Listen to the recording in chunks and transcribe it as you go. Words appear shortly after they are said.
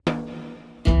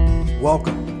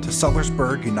Welcome to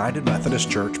Sellersburg United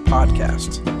Methodist Church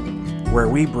podcast, where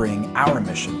we bring our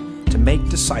mission to make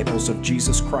disciples of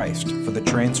Jesus Christ for the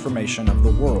transformation of the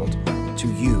world to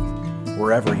you,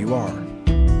 wherever you are.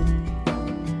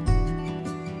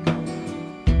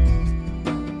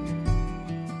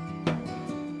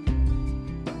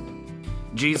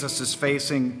 Jesus is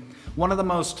facing one of the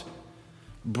most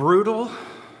brutal,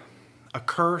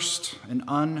 accursed, and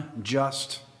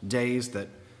unjust days that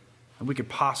we could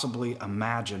possibly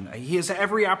imagine. He has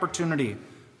every opportunity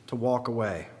to walk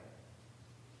away.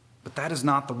 But that is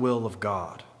not the will of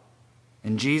God.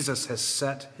 And Jesus has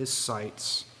set his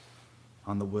sights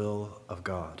on the will of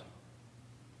God.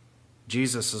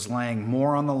 Jesus is laying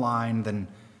more on the line than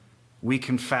we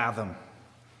can fathom.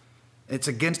 It's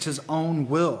against his own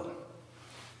will.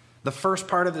 The first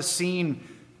part of the scene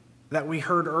that we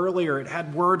heard earlier, it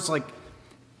had words like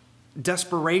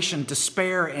desperation,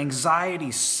 despair,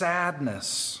 anxiety,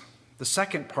 sadness. The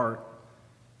second part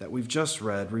that we've just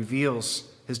read reveals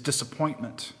his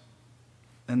disappointment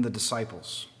in the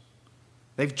disciples.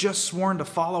 They've just sworn to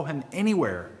follow him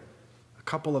anywhere a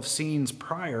couple of scenes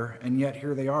prior, and yet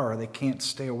here they are. They can't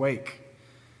stay awake.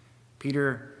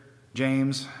 Peter,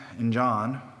 James, and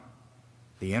John,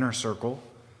 the inner circle,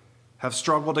 have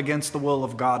struggled against the will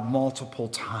of God multiple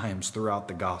times throughout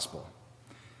the gospel.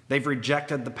 They've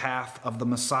rejected the path of the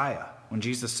Messiah. When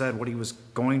Jesus said what he was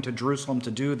going to Jerusalem to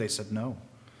do, they said no.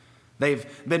 They've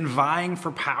been vying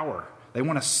for power. They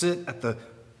want to sit at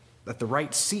the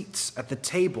right seats at the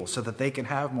table so that they can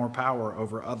have more power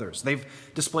over others. They've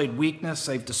displayed weakness.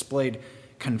 They've displayed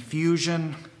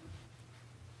confusion.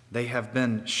 They have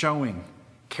been showing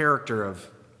character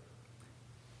of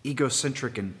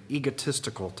egocentric and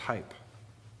egotistical type.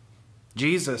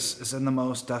 Jesus is in the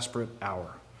most desperate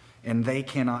hour, and they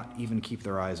cannot even keep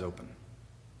their eyes open.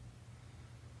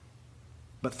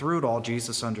 But through it all,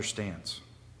 Jesus understands.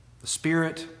 The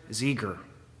spirit is eager,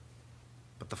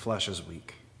 but the flesh is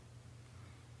weak.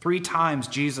 3 times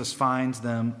Jesus finds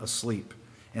them asleep,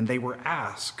 and they were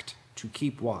asked to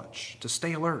keep watch, to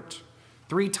stay alert.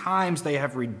 3 times they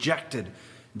have rejected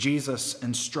Jesus'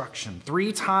 instruction.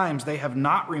 3 times they have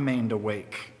not remained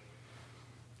awake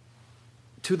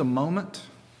to the moment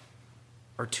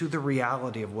or to the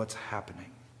reality of what's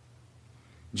happening.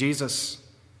 Jesus,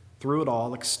 through it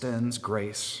all, extends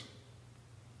grace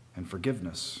and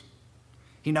forgiveness.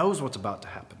 He knows what's about to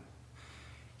happen.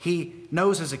 He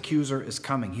knows his accuser is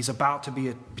coming. He's about to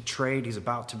be betrayed. He's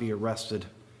about to be arrested.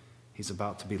 He's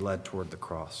about to be led toward the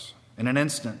cross. In an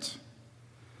instant,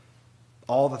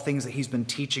 all the things that he's been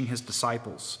teaching his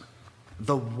disciples,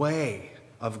 the way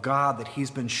of God that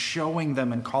he's been showing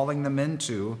them and calling them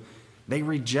into, they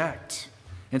reject.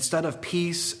 Instead of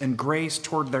peace and grace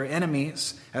toward their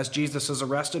enemies, as Jesus is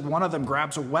arrested, one of them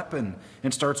grabs a weapon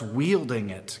and starts wielding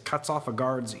it, cuts off a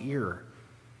guard's ear.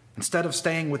 Instead of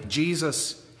staying with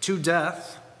Jesus to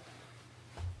death,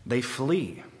 they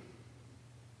flee.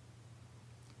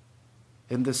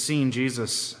 In this scene,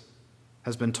 Jesus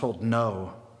has been told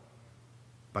no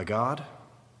by God,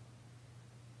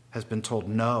 has been told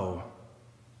no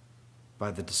by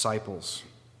the disciples.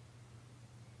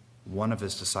 One of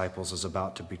his disciples is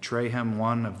about to betray him.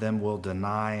 One of them will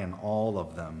deny, and all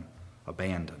of them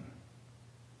abandon.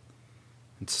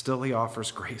 And still he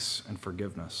offers grace and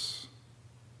forgiveness.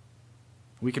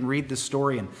 We can read this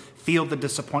story and feel the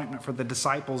disappointment for the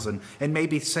disciples and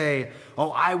maybe say, oh,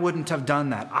 I wouldn't have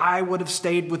done that. I would have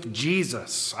stayed with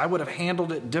Jesus. I would have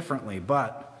handled it differently.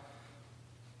 But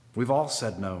we've all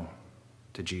said no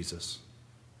to Jesus.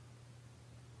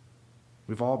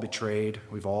 We've all betrayed,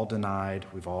 we've all denied,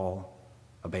 we've all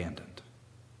abandoned.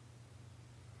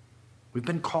 We've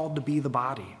been called to be the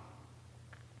body.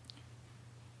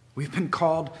 We've been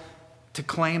called to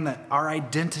claim that our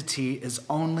identity is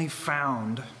only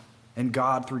found in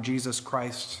God through Jesus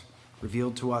Christ,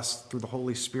 revealed to us through the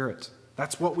Holy Spirit.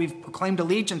 That's what we've proclaimed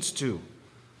allegiance to.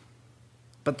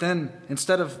 But then,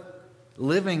 instead of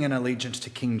living in allegiance to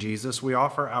King Jesus, we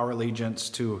offer our allegiance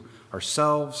to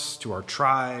ourselves, to our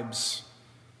tribes,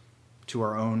 to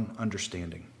our own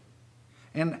understanding.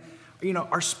 And,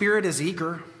 our spirit is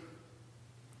eager,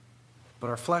 but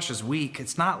our flesh is weak.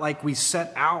 It's not like we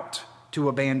set out to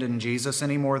abandon Jesus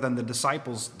any more than the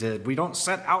disciples did. We don't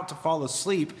set out to fall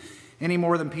asleep any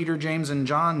more than Peter, James, and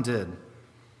John did.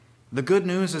 The good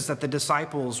news is that the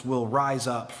disciples will rise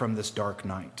up from this dark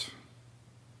night.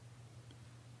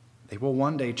 They will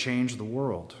one day change the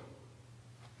world.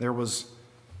 There was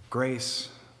grace,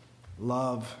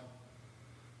 love,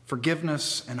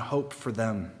 forgiveness, and hope for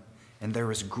them. And there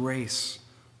is grace,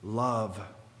 love,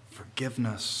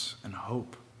 forgiveness, and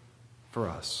hope for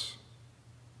us.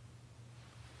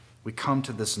 We come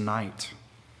to this night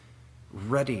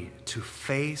ready to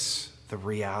face the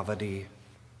reality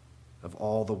of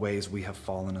all the ways we have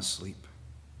fallen asleep.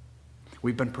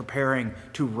 We've been preparing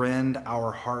to rend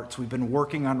our hearts. We've been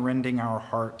working on rending our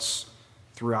hearts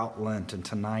throughout Lent, and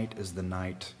tonight is the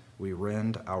night we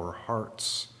rend our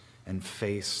hearts and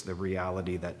face the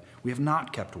reality that we have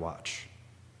not kept watch.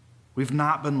 We've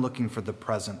not been looking for the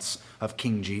presence of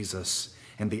King Jesus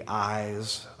in the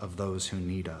eyes of those who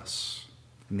need us,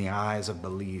 in the eyes of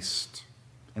the least,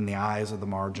 in the eyes of the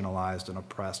marginalized and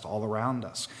oppressed all around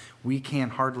us. We can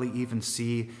hardly even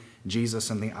see Jesus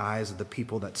in the eyes of the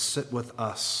people that sit with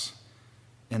us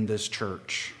in this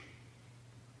church,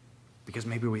 because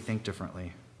maybe we think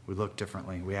differently, we look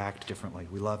differently, we act differently,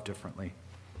 we love differently.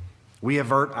 We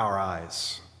avert our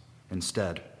eyes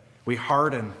instead. We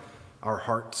harden our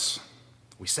hearts.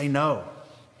 We say no,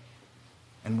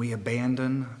 and we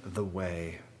abandon the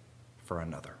way for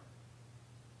another.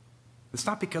 It's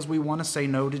not because we want to say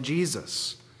no to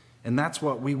Jesus, and that's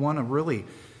what we want to really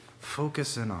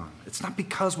focus in on. It's not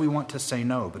because we want to say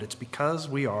no, but it's because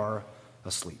we are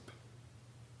asleep.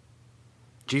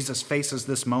 Jesus faces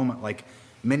this moment like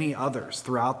many others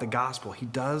throughout the gospel. He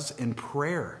does in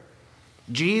prayer.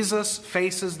 Jesus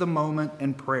faces the moment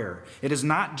in prayer. It is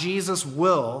not Jesus'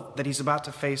 will that he's about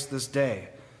to face this day,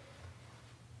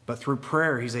 but through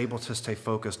prayer, he's able to stay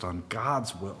focused on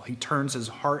God's will. He turns his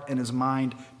heart and his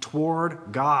mind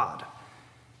toward God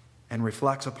and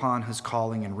reflects upon his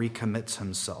calling and recommits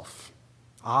himself.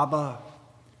 Abba,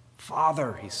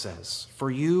 Father, he says,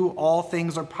 for you all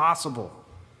things are possible.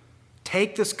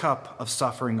 Take this cup of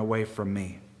suffering away from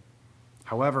me.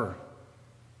 However,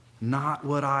 not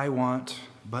what I want,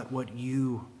 but what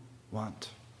you want.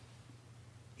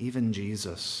 Even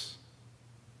Jesus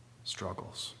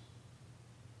struggles.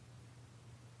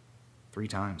 3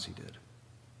 times he did.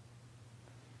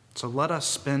 So let us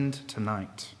spend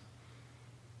tonight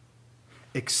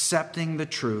accepting the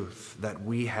truth that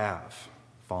we have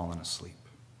fallen asleep.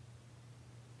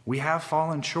 We have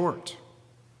fallen short.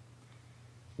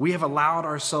 We have allowed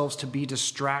ourselves to be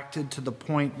distracted to the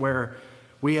point where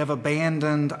we have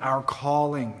abandoned our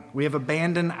calling. We have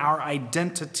abandoned our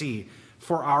identity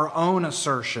for our own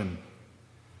assertion.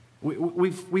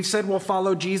 We've said we'll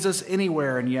follow Jesus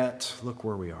anywhere, and yet look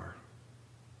where we are.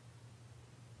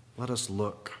 Let us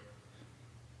look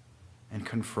and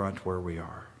confront where we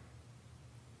are.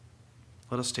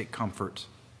 Let us take comfort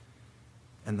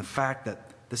in the fact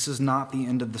that this is not the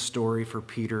end of the story for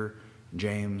Peter,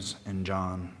 James, and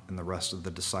John, and the rest of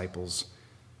the disciples.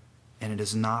 And it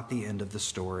is not the end of the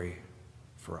story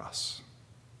for us.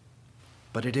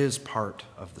 But it is part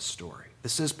of the story.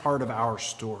 This is part of our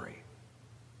story.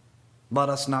 Let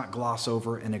us not gloss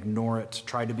over and ignore it,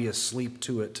 try to be asleep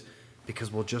to it,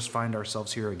 because we'll just find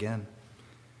ourselves here again.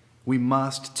 We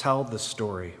must tell the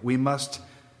story. We must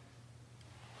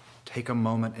take a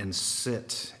moment and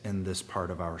sit in this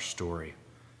part of our story.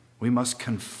 We must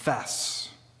confess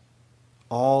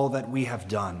all that we have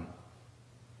done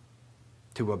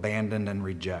to abandon and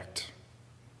reject.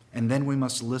 And then we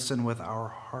must listen with our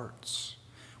hearts.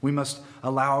 We must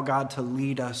allow God to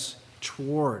lead us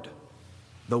toward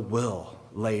the will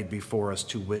laid before us,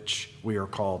 to which we are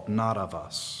called, not of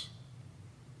us,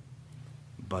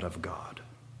 but of God.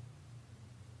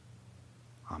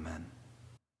 Amen.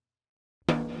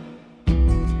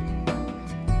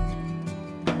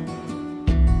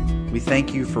 We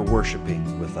thank you for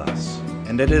worshiping with us,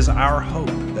 and it is our hope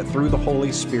that through the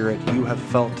Holy Spirit you have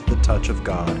felt the touch of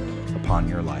God upon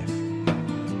your life.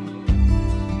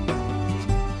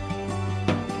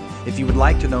 If you would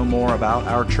like to know more about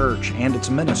our church and its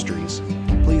ministries,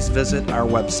 please visit our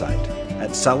website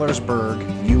at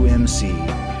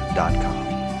sellersburgumc.com.